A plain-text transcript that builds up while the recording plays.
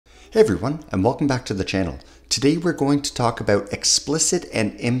Hey everyone, and welcome back to the channel. Today we're going to talk about explicit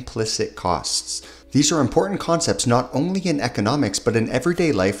and implicit costs. These are important concepts not only in economics but in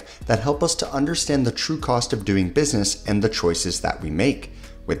everyday life that help us to understand the true cost of doing business and the choices that we make.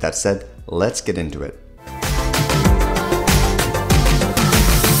 With that said, let's get into it.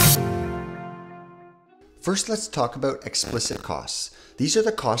 First, let's talk about explicit costs. These are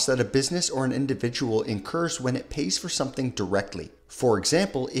the costs that a business or an individual incurs when it pays for something directly. For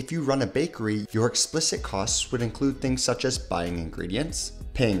example, if you run a bakery, your explicit costs would include things such as buying ingredients,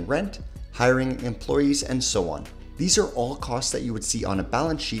 paying rent, hiring employees, and so on. These are all costs that you would see on a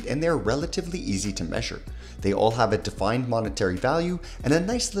balance sheet, and they're relatively easy to measure. They all have a defined monetary value, and a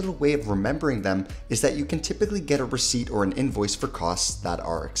nice little way of remembering them is that you can typically get a receipt or an invoice for costs that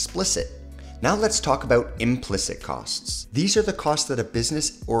are explicit. Now let's talk about implicit costs. These are the costs that a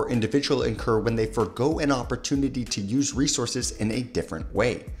business or individual incur when they forego an opportunity to use resources in a different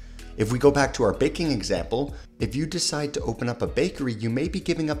way. If we go back to our baking example, if you decide to open up a bakery, you may be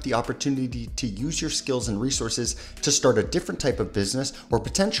giving up the opportunity to use your skills and resources to start a different type of business or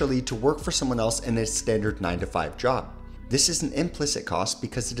potentially to work for someone else in a standard 9-to-5 job. This is an implicit cost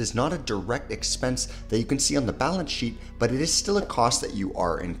because it is not a direct expense that you can see on the balance sheet, but it is still a cost that you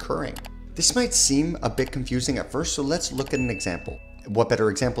are incurring. This might seem a bit confusing at first, so let's look at an example. What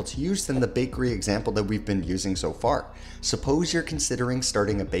better example to use than the bakery example that we've been using so far? Suppose you're considering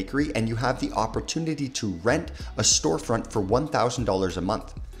starting a bakery and you have the opportunity to rent a storefront for $1,000 a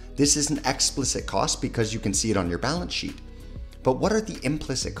month. This is an explicit cost because you can see it on your balance sheet. But what are the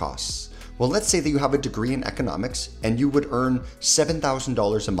implicit costs? Well, let's say that you have a degree in economics and you would earn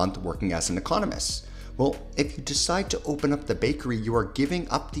 $7,000 a month working as an economist. Well, if you decide to open up the bakery, you are giving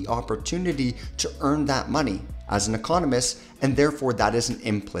up the opportunity to earn that money as an economist, and therefore that is an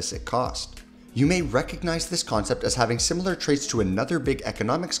implicit cost. You may recognize this concept as having similar traits to another big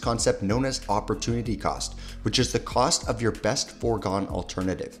economics concept known as opportunity cost, which is the cost of your best foregone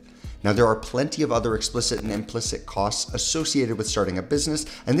alternative. Now, there are plenty of other explicit and implicit costs associated with starting a business,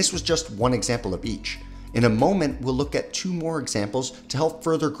 and this was just one example of each. In a moment, we'll look at two more examples to help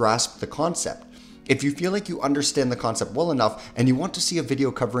further grasp the concept. If you feel like you understand the concept well enough and you want to see a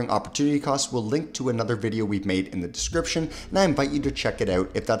video covering opportunity costs, we'll link to another video we've made in the description, and I invite you to check it out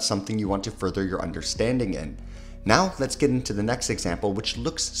if that's something you want to further your understanding in. Now let's get into the next example, which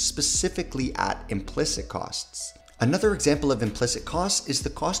looks specifically at implicit costs. Another example of implicit costs is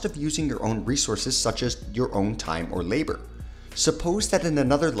the cost of using your own resources, such as your own time or labor. Suppose that in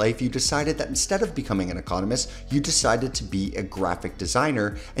another life you decided that instead of becoming an economist, you decided to be a graphic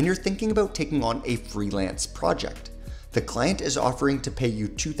designer and you're thinking about taking on a freelance project. The client is offering to pay you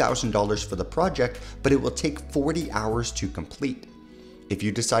 $2,000 for the project, but it will take 40 hours to complete. If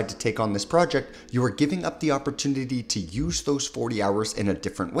you decide to take on this project, you are giving up the opportunity to use those 40 hours in a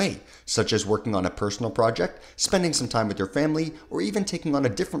different way, such as working on a personal project, spending some time with your family, or even taking on a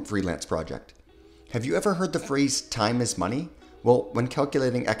different freelance project. Have you ever heard the phrase time is money? Well, when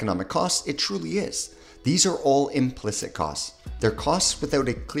calculating economic costs, it truly is. These are all implicit costs. They're costs without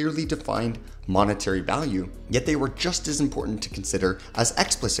a clearly defined monetary value, yet they were just as important to consider as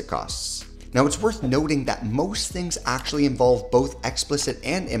explicit costs. Now, it's worth noting that most things actually involve both explicit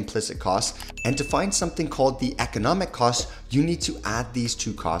and implicit costs, and to find something called the economic cost, you need to add these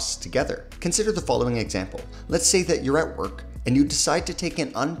two costs together. Consider the following example. Let's say that you're at work and you decide to take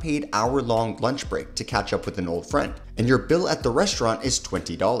an unpaid hour-long lunch break to catch up with an old friend, and your bill at the restaurant is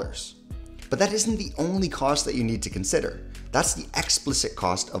 $20. But that isn't the only cost that you need to consider. That's the explicit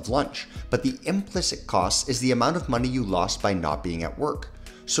cost of lunch, but the implicit cost is the amount of money you lost by not being at work.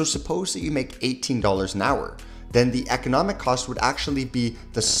 So suppose that you make $18 an hour, then the economic cost would actually be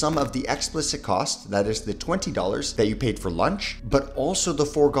the sum of the explicit cost, that is the $20 that you paid for lunch, but also the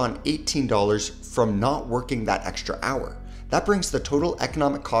foregone $18 from not working that extra hour. That brings the total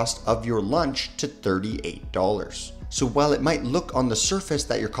economic cost of your lunch to $38. So while it might look on the surface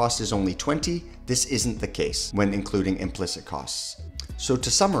that your cost is only $20, this isn't the case when including implicit costs. So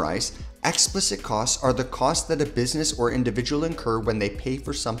to summarize, explicit costs are the costs that a business or individual incur when they pay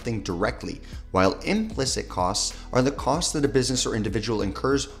for something directly, while implicit costs are the costs that a business or individual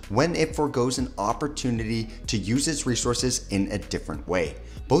incurs when it forgoes an opportunity to use its resources in a different way.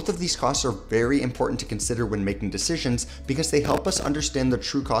 Both of these costs are very important to consider when making decisions because they help us understand the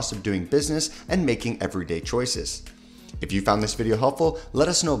true cost of doing business and making everyday choices. If you found this video helpful, let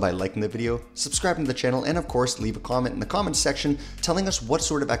us know by liking the video, subscribing to the channel, and of course, leave a comment in the comments section telling us what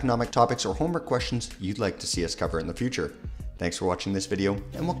sort of economic topics or homework questions you'd like to see us cover in the future. Thanks for watching this video,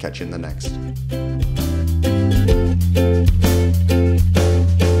 and we'll catch you in the next.